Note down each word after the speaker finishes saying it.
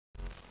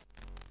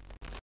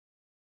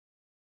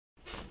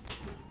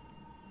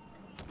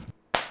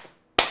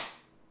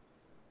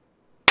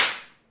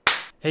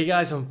Hey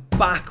guys, I'm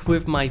back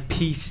with my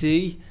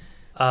PC.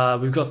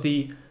 We've got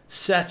the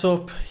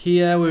setup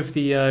here with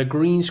the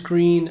green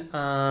screen,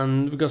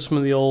 and we've got some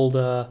of the old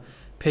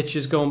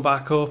pictures going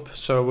back up.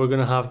 So we're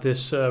gonna have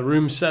this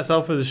room set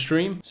out for the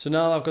stream. So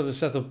now that I've got the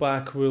setup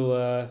back,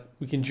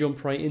 we can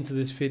jump right into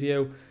this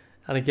video.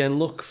 And again,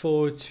 look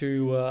forward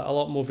to a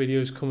lot more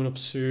videos coming up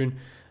soon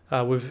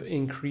with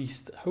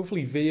increased,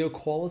 hopefully, video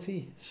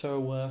quality.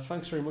 So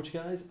thanks very much,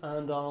 guys,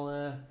 and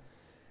I'll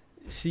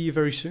see you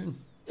very soon.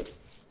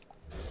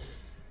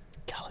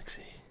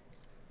 Galaxy.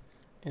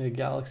 In a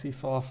galaxy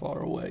far, far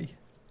away.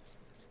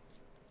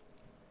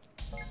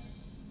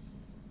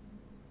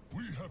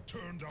 We have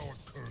turned our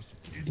curse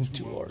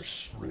Into our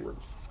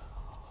strength.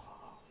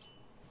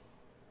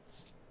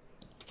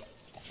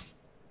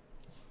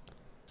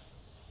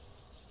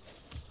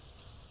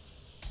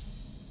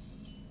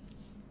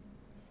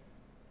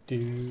 Do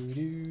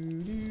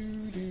do do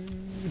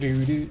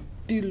do do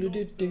do do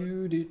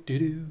do do do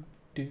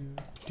do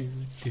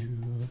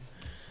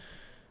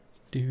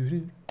do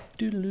do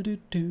do do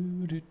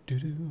do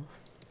do.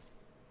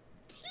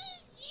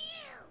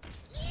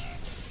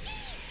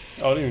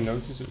 Oh, I didn't even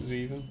notice it was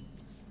even.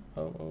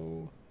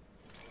 Oh.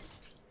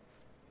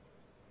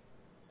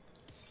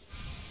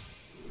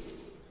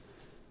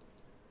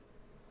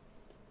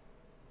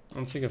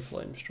 I'll take a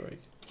flame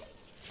strike.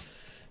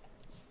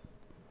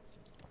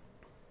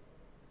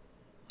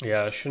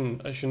 Yeah, I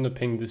shouldn't have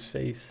pinged his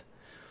face.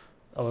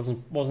 I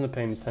wasn't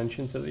paying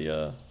attention to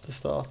the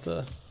start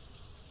there.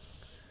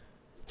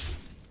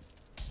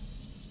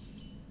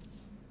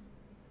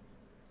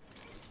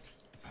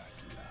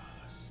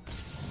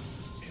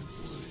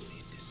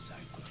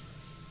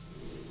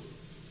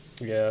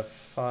 Yeah,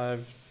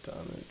 5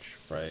 damage.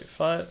 Right,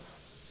 5.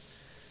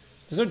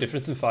 There's no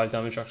difference in 5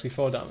 damage, actually.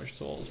 4 damage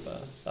to all is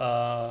better.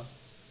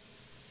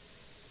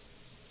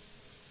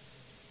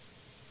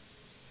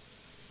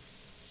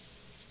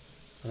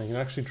 And I can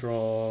actually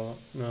draw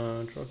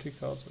 2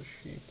 cards of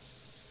sheep.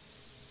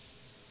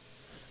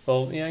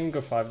 Well, yeah, I can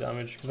go 5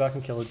 damage because I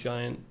can kill a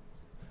giant.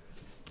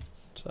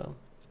 So.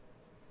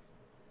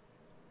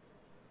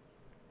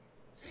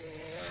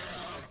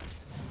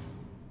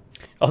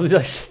 Oh, did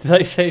I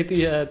say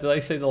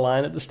the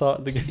line at the start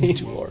of the game?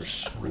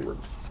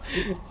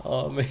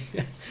 Oh man,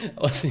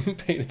 I wasn't even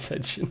paying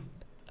attention.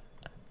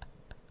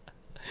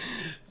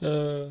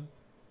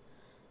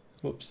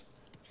 Whoops.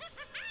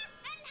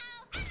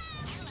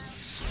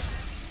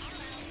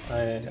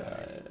 I'm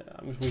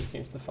just weak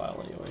against the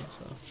file anyway,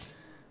 so.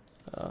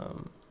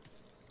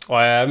 Well,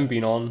 I haven't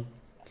been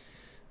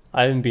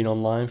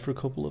online for a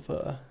couple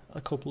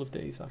of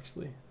days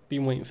actually.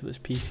 Been waiting for this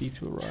PC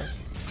to arrive.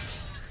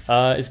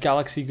 Is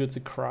Galaxy good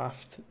to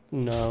craft?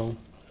 No.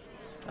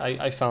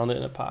 I found it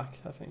in a pack,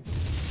 I think.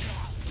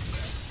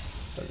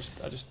 So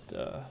I just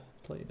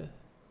played it.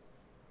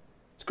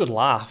 It's a good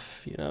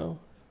laugh, you know.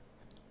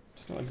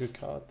 It's not a good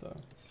card though.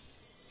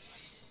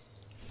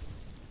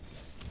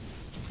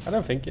 I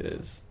don't think it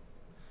is.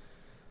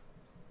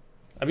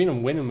 I mean,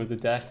 I'm winning with the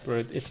deck,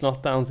 but it's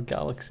not down to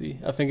Galaxy.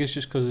 I think it's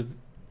just because of,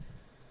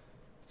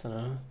 I don't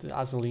know, the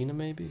Azalina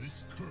maybe.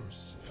 This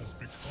curse has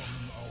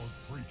become our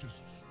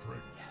greatest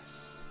strength.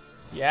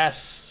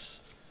 Yes!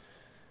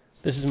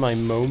 This is my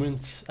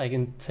moment. I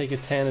can take a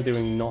turn of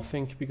doing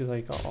nothing because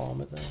I got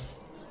armor there.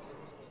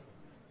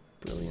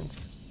 Brilliant.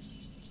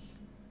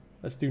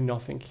 Let's do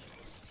nothing.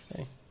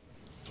 Okay.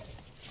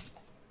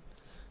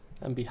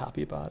 And be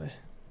happy about it.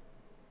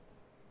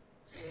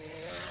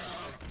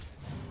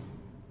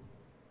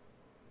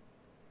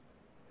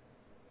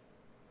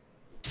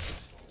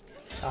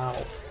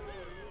 Ow.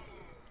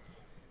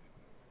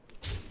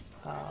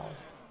 Ow.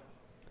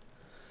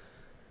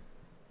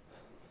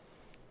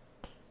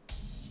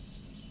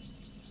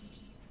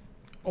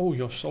 Oh,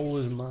 your soul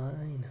is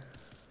mine,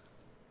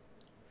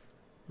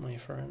 my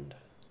friend.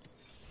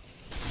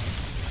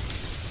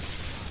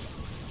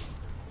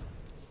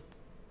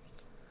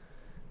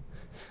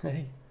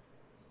 Hey.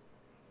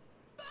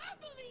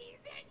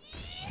 Bubblies and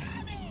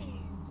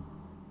yummies!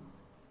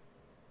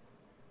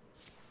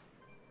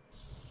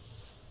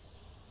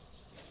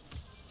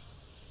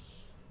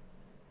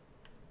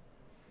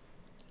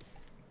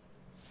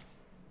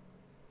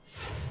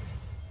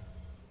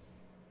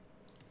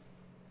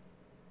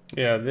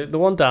 Yeah, the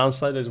one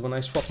downside is when I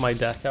swap my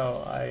deck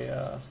out,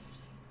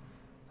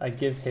 I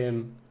give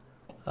him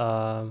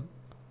 1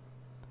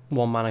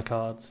 mana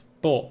cards,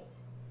 but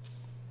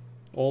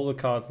all the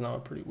cards now are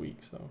pretty weak,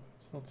 so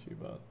it's not too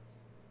bad.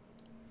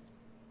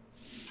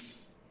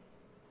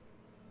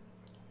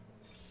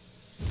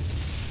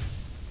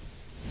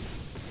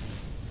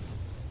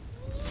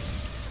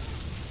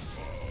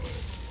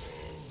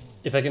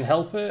 If I can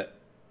help it,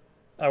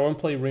 I won't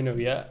play Reno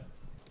yet.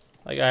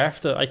 Like I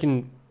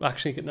can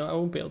actually no, I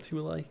won't be able to,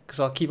 will I? Because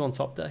I'll keep on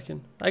top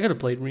decking. I could have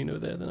played Reno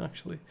there then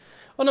actually.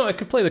 Oh no, I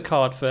could play the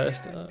card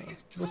first.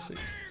 We'll see.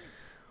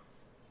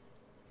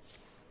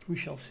 We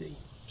shall see.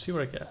 See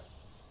what I get.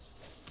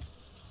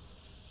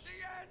 The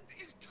end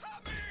is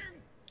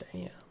coming!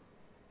 Damn.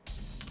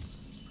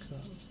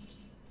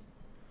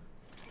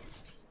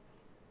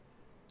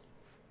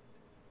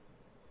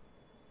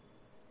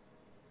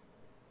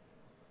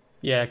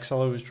 Yeah, because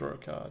I'll always draw a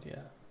card,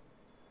 yeah.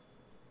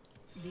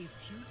 The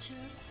future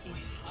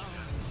is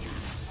ours.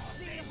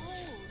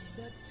 Behold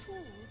the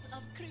tools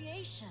of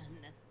creation.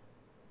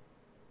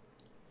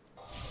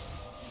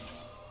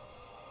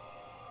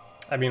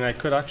 I mean, I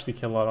could actually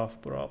kill that off,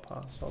 but I'll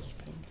pass. I'll just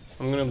ping.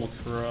 I'm gonna look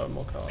for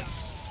more cards.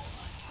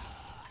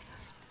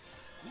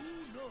 Who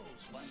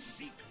knows what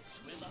secrets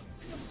will uncover?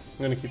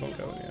 I'm gonna keep on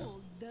going, yeah.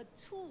 Behold the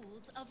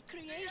tools of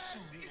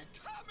creation. He's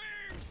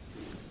coming!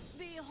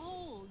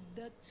 Behold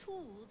the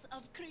tools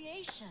of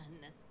creation.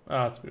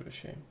 Ah, it's a bit of a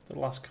shame. The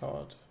last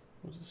card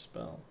was a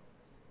spell.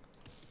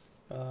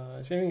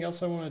 Is there anything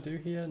else I want to do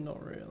here?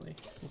 Not really.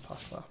 We'll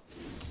pass that.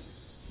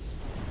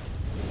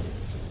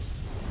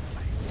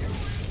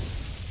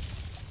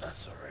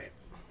 That's alright.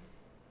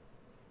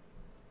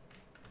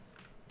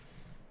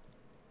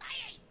 I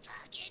ain't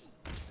talking!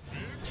 We're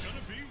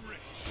gonna be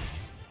rich.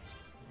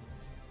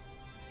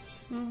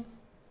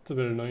 It's a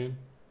bit annoying.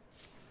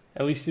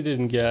 At least he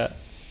didn't get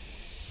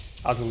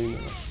Adelina,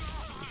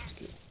 which is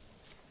good.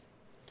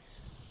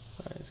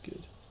 That is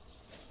good.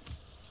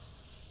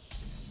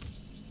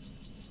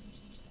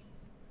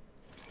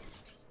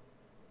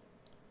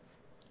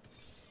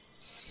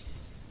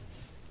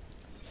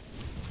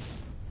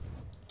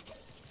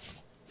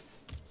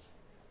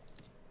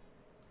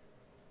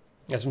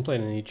 He hasn't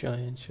played any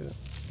giants yet.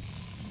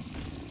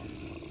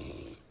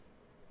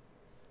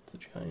 It's a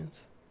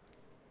giant.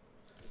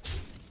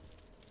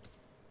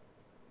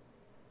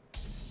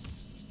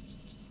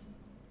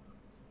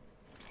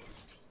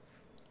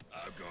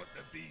 I've got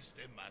the beast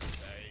in my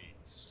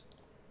sights.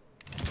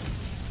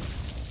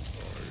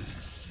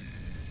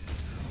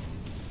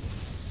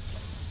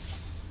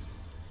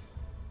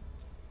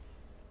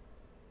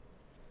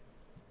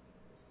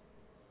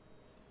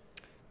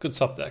 Good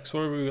top decks.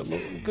 What have we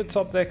got? Good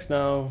top decks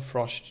now.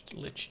 Frost,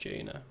 Lich,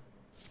 Jaina,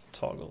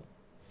 Toggle.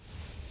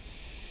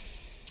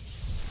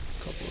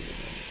 Couple of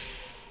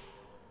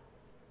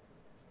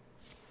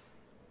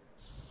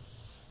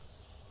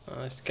good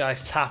ones. This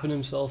guy's tapping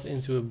himself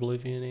into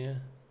oblivion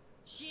here.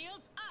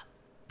 Shields up.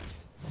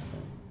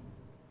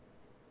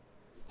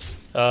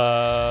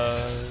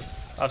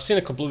 I've seen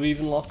a couple of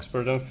even locks,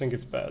 but I don't think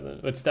it's better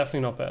than. It's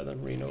definitely not better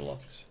than Reno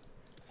locks.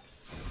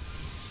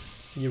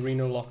 Your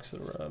Reno locks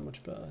are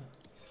much better.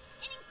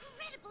 An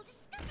incredible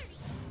discovery!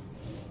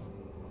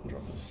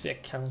 Drop a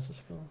sick counter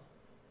spell.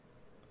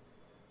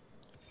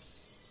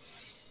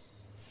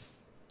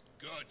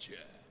 Gotcha.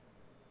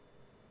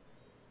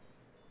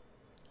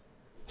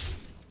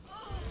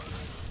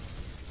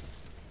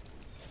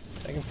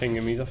 I can ping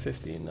him. He's at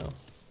 15 now.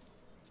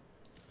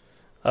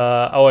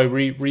 Oh, I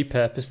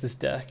repurposed this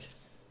deck.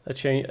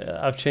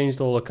 I've changed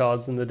all the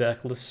cards in the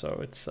deck list, so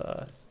it's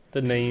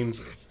the name.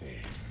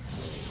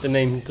 The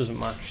name doesn't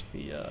match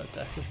the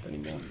deck list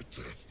anymore.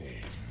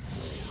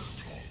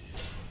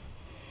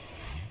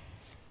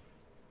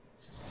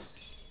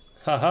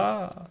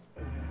 Haha!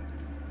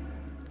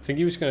 I think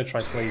he was going to try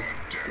to play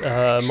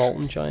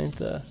Molten Giant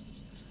there.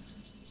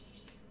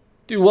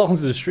 Dude, welcome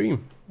to the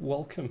stream.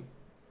 Welcome.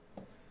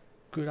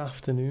 Good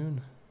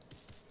afternoon.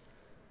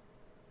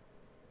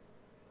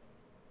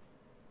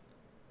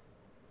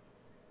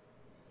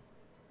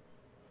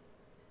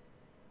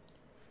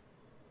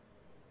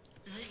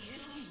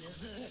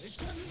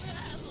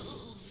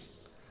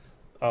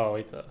 Oh,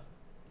 wait there.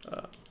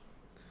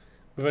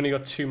 We've only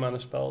got 2 mana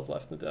spells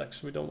left in the deck,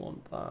 so we don't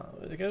want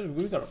that.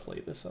 We've got to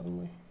play this,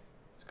 haven't we?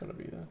 It's got to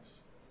be this.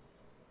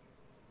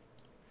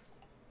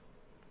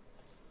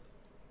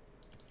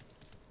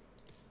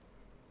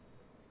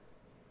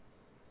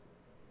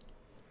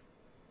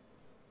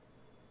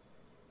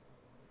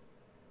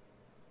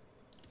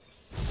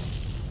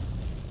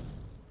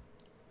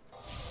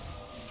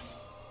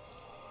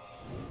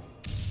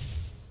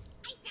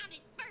 I found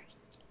it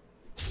first!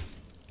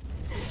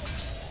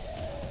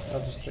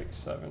 I'll just take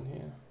 7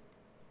 here.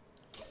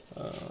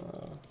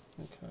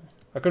 Okay.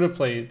 I could have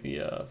played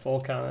the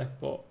Volcanic,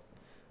 but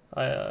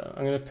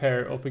I'm gonna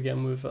pair it up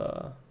again with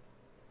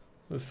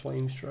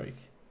Flame Strike.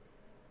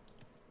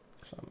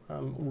 So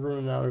I'm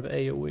running out of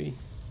AoE.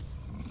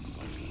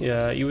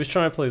 Yeah, he was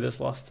trying to play this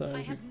last time.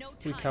 I have no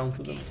We time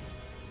counted for him.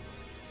 games.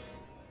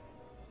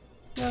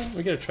 Yeah,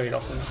 we get a trade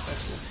off in this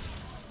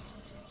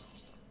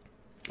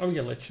actually. Oh, we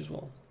get Lich as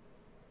well.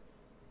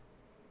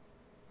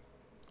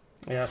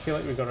 Yeah, I feel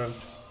like we've got to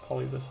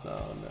poly this now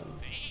and then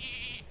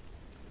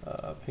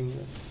ping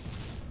this.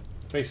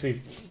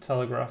 Basically,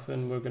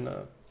 telegraphing, we're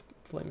gonna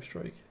Flame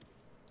Strike.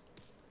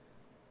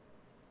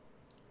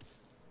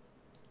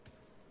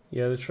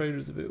 Yeah, the trade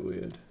was a bit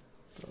weird.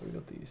 But we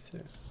got these two.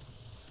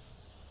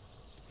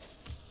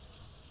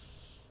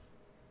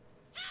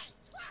 Hey,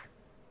 twerp!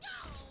 Go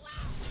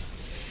away!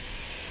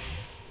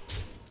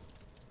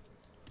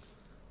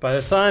 By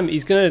the time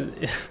he's gonna,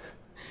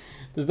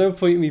 there's no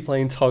point in me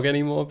playing Tog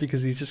anymore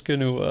because he's just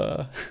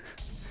gonna,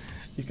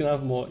 he's gonna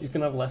have more, he's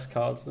gonna have less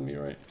cards than me,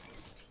 right?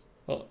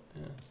 Oh,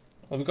 yeah.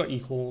 Well, we've got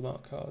equal amount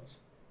of cards.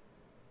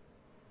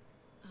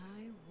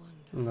 I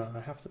wonder. No,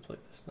 I have to play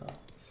this now.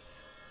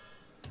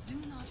 Do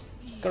not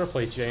fear. Gotta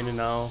play Jaina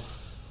now.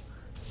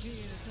 Fear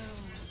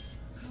those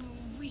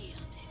who wield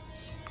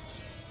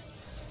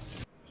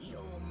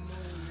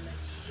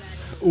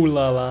Ooh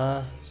la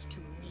la.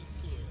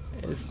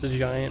 It's the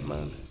giant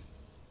man.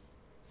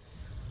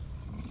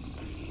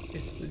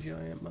 It's the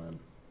giant man.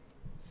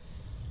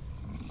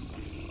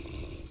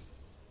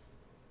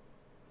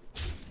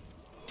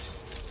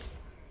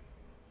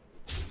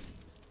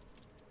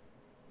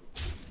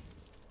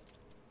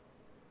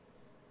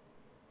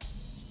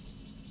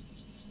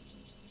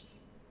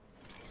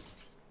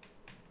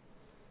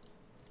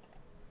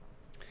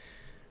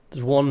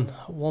 There's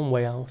one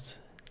way out.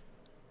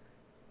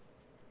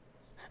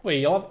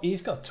 Wait,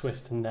 he's got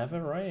Twist and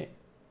Never, right?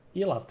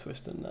 You'll have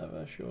Twist and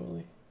Never,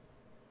 surely.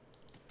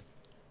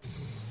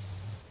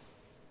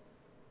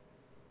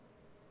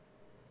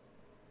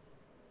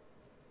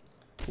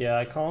 Yeah,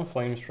 I can't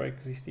Flame Strike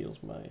because he steals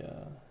my.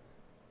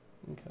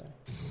 Okay.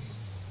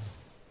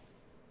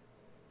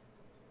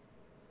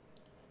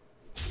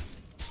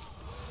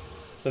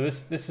 So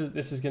this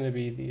is gonna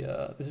be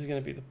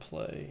the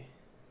play.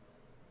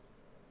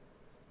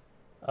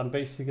 I'm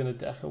basically gonna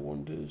deck a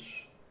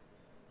Wonders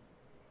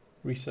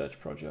research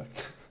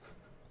project.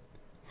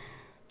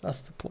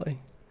 That's the play.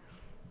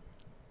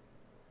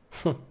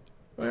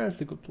 That's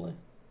a good play.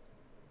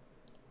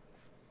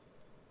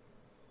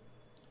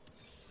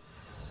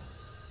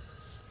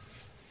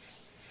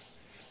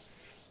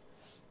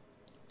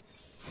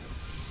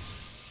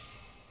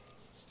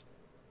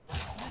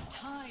 The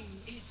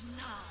time is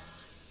now.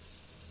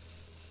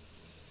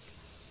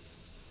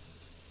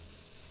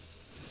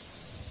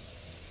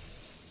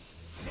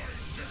 My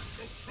death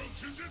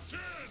approaches its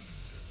end!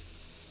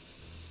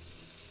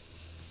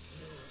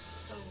 Your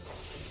soul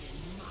is in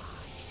my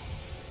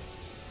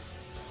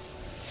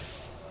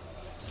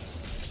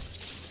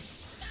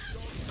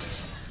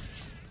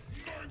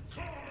My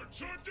cards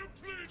are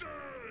depleted!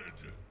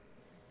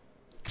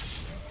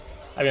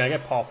 I mean, I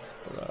get popped,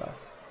 but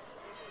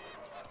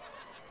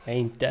I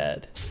ain't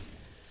dead.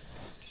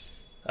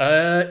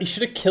 He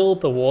should have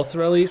killed the water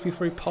lilies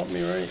before he popped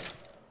me, right?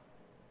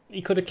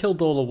 He could have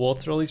killed all the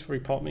water lilies before he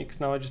popped me, because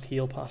now I just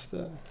heal past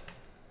it.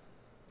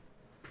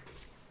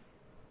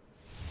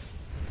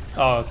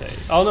 Oh, okay.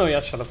 Oh no, he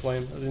has Shadow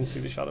Flame. I didn't see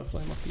the Shadow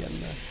Flame at the end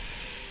there.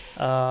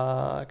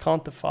 I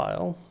can't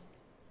defile.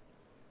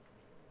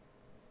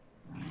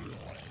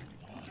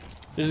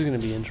 This is going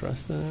to be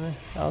interesting, eh?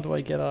 How do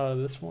I get out of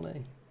this one, eh?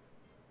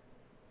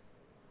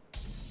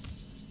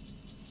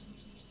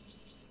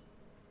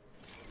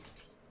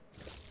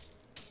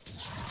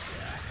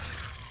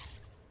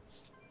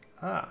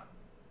 Ah.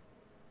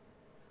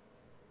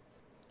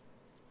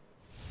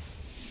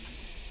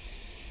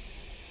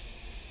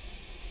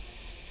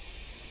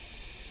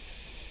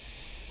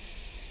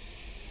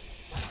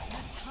 The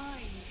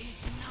time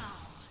is now.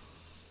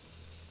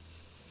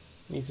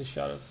 Needs a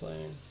Shadow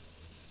Flame.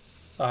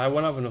 Oh, I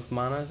won't have enough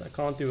mana. I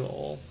can't do it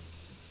all.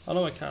 Oh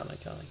no, I can. Yeah, I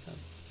can.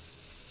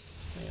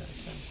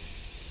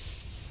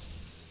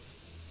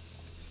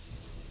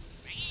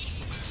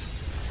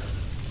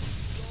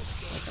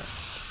 Okay.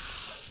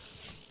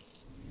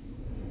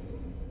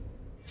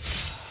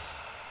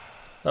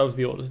 That was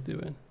the orders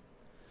doing.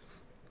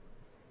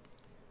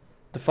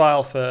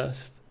 Defile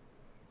first.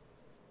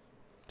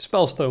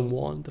 Spellstone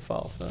 1,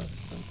 defile first.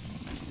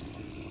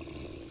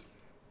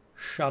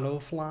 Shadow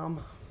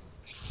Flam.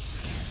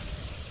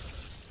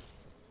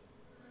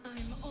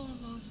 I'm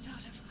almost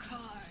out of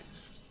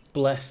cards.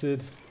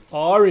 Blessed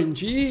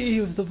RNG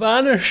with the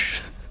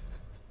vanish.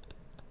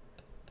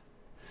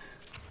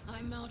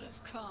 I'm out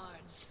of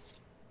cards.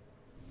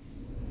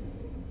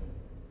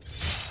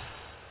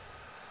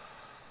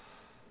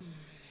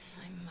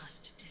 I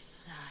must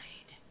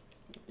decide.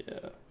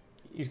 Yeah.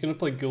 He's gonna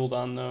play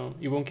Gul'dan though.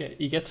 He won't get.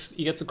 He gets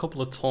a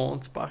couple of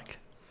taunts back.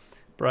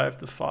 But I have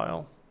the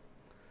file.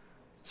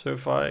 So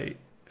if I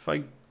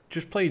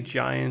just play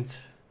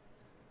Giant,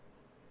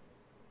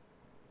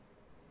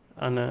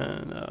 and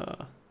then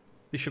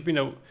there should be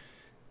no.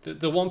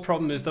 The one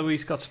problem is though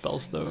he's got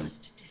Spellstone. I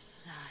must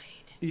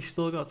decide. He's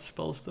still got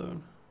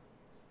Spellstone.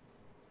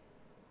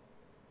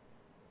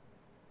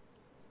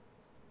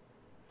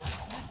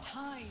 The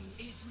time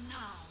is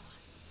now.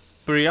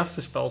 But he has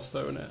to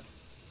Spellstone it.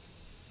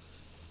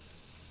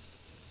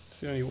 It's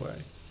the only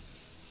way.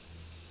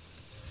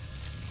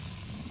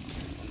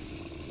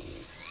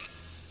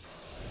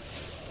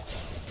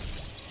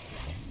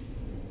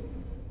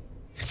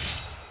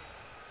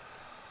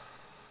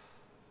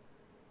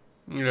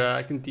 Yeah,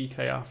 I can DK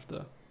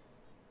after.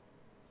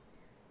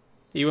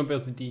 He won't be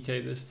able to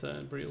DK this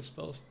turn, but he'll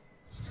spell.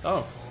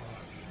 Oh.